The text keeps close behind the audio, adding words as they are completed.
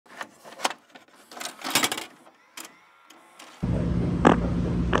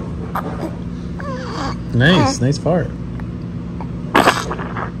Nice, nice fart.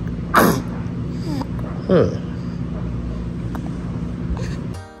 Huh.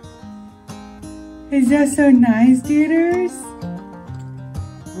 Is that so nice, dudes?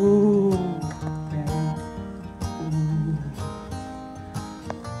 Ooh.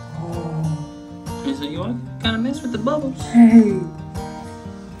 So you want to kind of mess with the bubbles? Hey,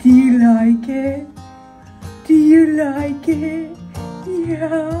 do you like it? Do you like it?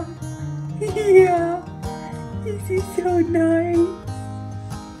 Yeah. Yeah. This is so nice.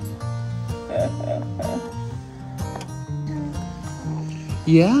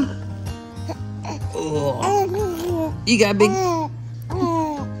 Yeah? Oh. You got big...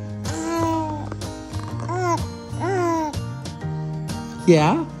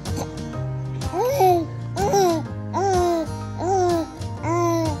 Yeah?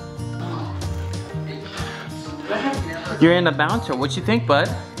 You're in a bouncer. What you think, bud?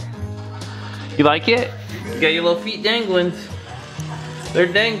 You like it? You got your little feet dangling. They're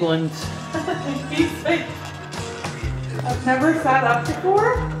dangling. He's like, I've never sat up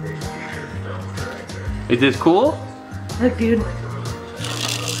before. Is this cool? Look, dude.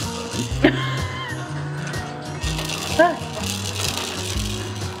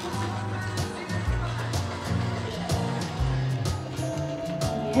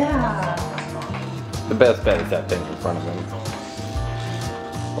 Yeah. The best bet is that thing in front of him.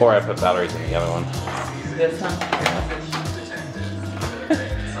 Or I put batteries in the other one. This one.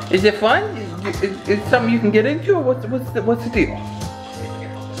 Is it fun? Is it something you can get into, or what's the deal?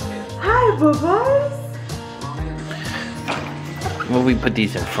 Hi, Bubbles. Well, we put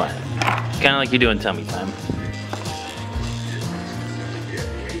these in front. Kind of like you're doing tummy time.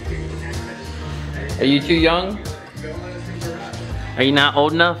 Are you too young? Are you not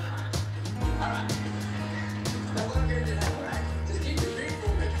old enough?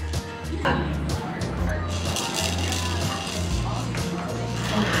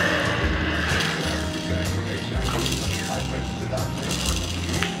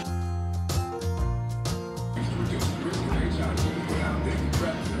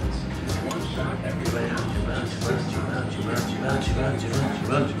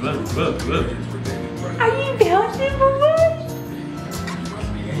 Are you bouncing, Bubbles?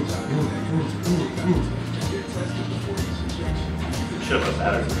 Should have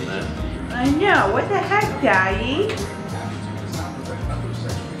better than that. I know. What the heck, Daddy?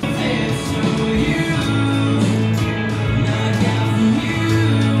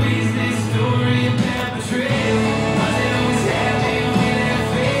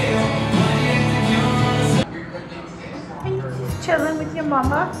 Are you just chilling with your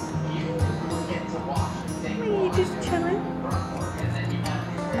mama? Are you just chilling?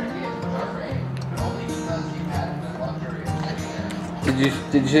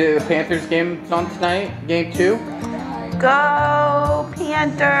 Did you see the Panthers game on tonight? Game 2? Go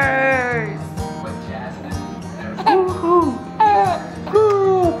Panthers! Woohoo!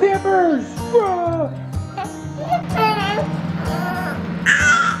 Go Panthers!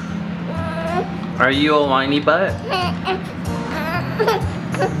 Are you a whiny butt?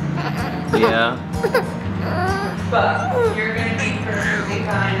 Yeah. But you're gonna be perfectly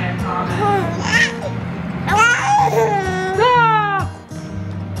fine, I promise.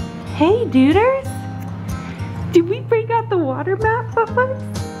 Hey, duders! Did we break out the water mat, Bubba?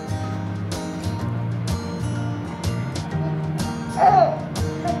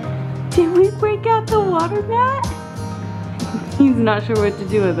 Did we break out the water mat? He's not sure what to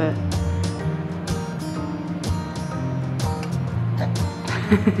do with it.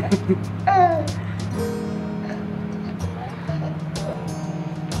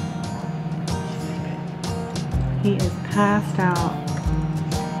 He is passed out.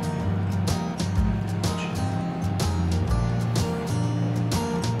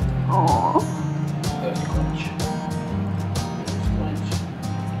 Aww.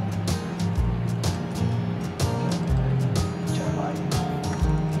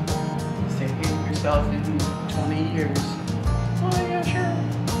 Stay here yourself in 20 years. Oh yeah, sure.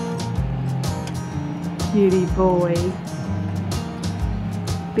 Beauty boy.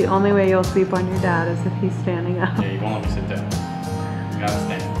 The only way you'll sleep on your dad is if he's standing up. Yeah, you won't let me sit down. You gotta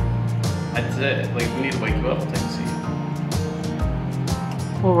stand. That's it. Like, we need to wake you up. I'll take a seat.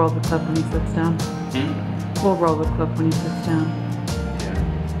 We'll roll the clip when he sits down. We'll roll the clip when he sits down. Yeah.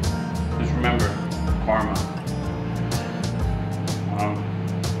 Just remember, karma.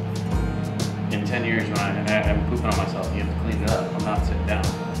 In 10 years when I'm pooping on myself, you have to clean it up. I'm not sitting down.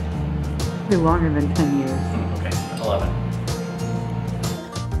 Be longer than 10 years. Okay, 11.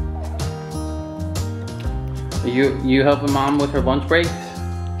 You helping mom with her lunch breaks?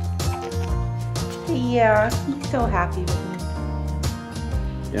 Yeah, he's so happy with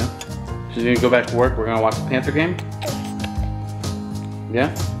me. Yeah? She's gonna go back to work. We're gonna watch the Panther game?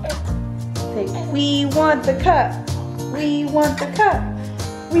 Yeah? Say, we want the cup. We want the cup.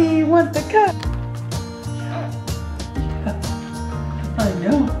 We want the cup. I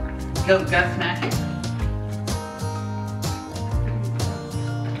know. Go, gotta smack it.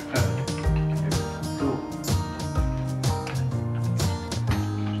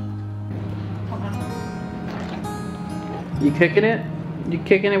 You kicking it? You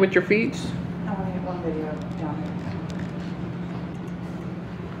kicking it with your feet? I want to get one video down here.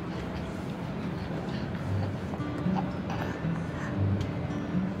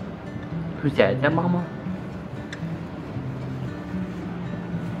 Who's that? Is that Mama?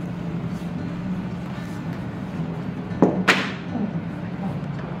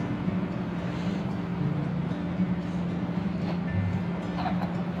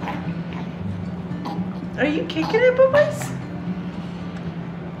 Are you kicking it, boys?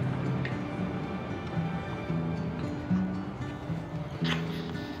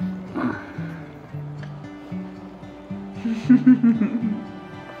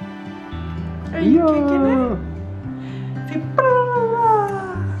 Are you kicking it? Say,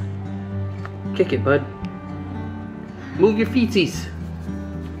 "Bah!" Kick it, bud. Move your feetsies.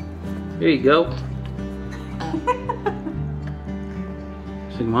 There you go.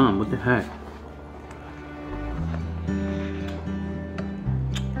 Say, Mom, what the heck?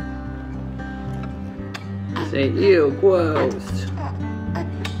 Say, ew, gross.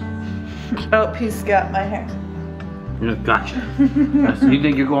 Oh, he's got my hair. No, gotcha. So you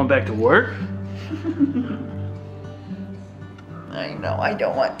think you're going back to work? I know, I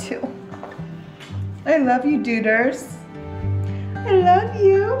don't want to. I love you, duders. I love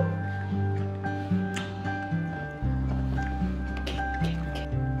you.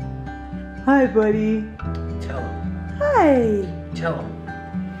 Hi, buddy. Tell him. Hi. Tell him.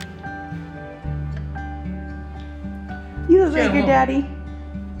 You look like Tell your him. daddy.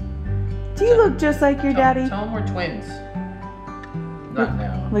 Do you look just like your daddy? Tell him we're twins. Not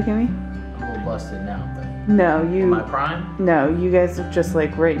now. Look at me. I'm a little busted now, but No, in you. my prime? No, you guys look just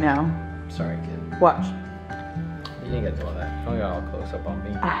like right now. Sorry, kid. Watch. You didn't get to all that. Don't get all close up on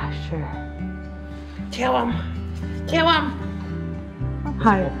me. Ah, sure. Kill him. Kill him.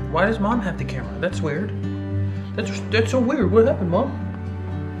 Hi. Why does Mom have the camera? That's weird. That's so weird. What happened, Mom?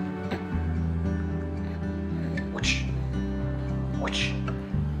 Whoosh. Whoosh.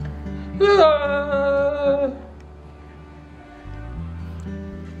 Ah!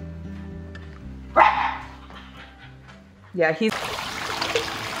 Yeah, he's.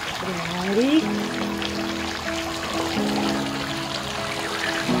 Ready?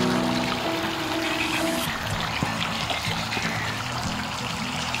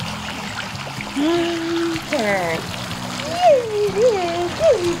 Turn.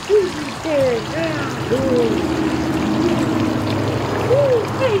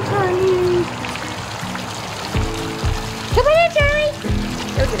 Hey, Charlie. Come on in, Charlie.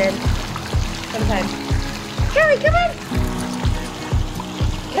 Go get in. Sometime. Charlie, come on.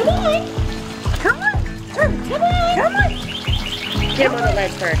 Come on. Come on. Charlie, come on. Come on. Get him on the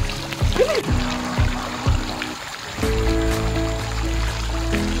ledge first. Come on.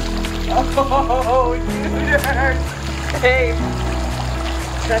 Oh, dude. Hey.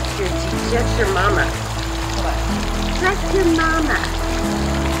 Trust your mama. Trust your mama.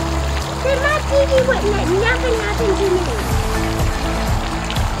 Say, my TV wouldn't let nothing happen to me.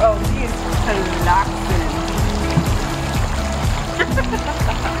 Oh, he is kind of knocked in.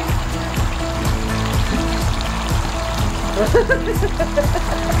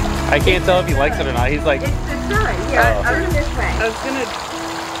 I can't tell if he likes it or not. He's like, It's the sun. Here, Oh. I'll turn this I way. was gonna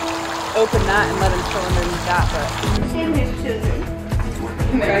open that and let him show underneath that, but. Same as children.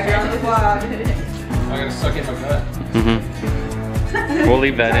 You're on the vlog. I gotta suck in my gut. we'll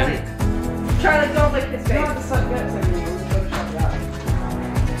leave that in. Charlie, don't lick his face. You don't have to suck guts. I mean, we'll shut it out.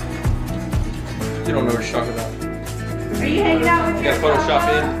 You don't know what you're talking about. Are you hanging out with You your got Photoshop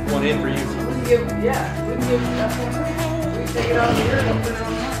papa? one in for you. We can give, yeah, we can give that one. We can take it out here and put it on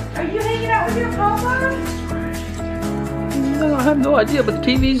there. Are you hanging out with your papa? No, I have no idea, but the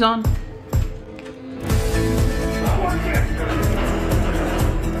TV's on.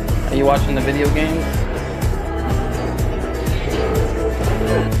 Are you watching the video games?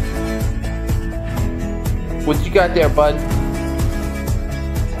 What you got there, bud?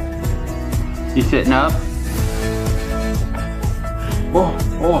 You sitting up? Oh,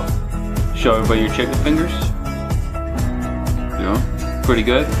 oh. Show everybody your chicken fingers. Yeah, pretty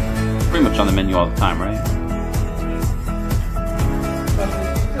good. Pretty much on the menu all the time, right?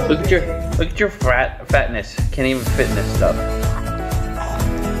 Look Look at your fatness. Can't even fit in this stuff.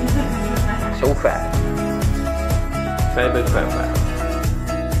 So fat. Fat, big, fat, fat.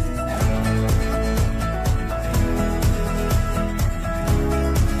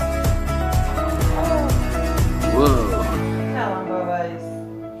 Whoa. Calma, Bubba's.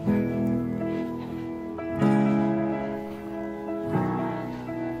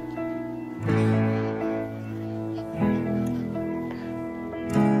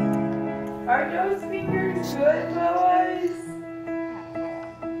 Are those fingers good, Bubba's?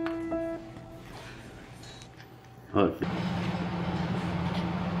 Look.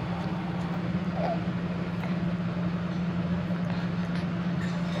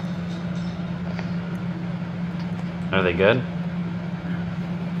 Are they good?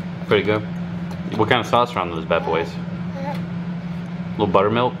 Pretty good. What kind of sauce are on those bad boys? A little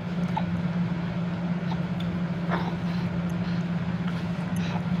buttermilk?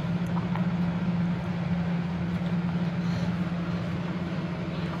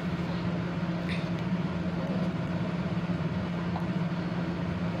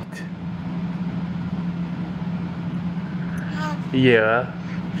 Yeah.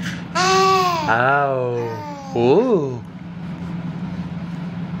 Ow. Ooh.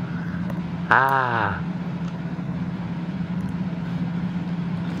 Ah.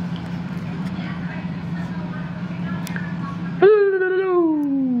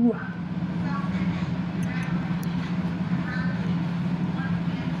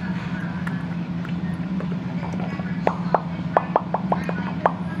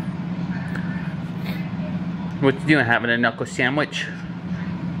 What you doing? Having a knuckle sandwich?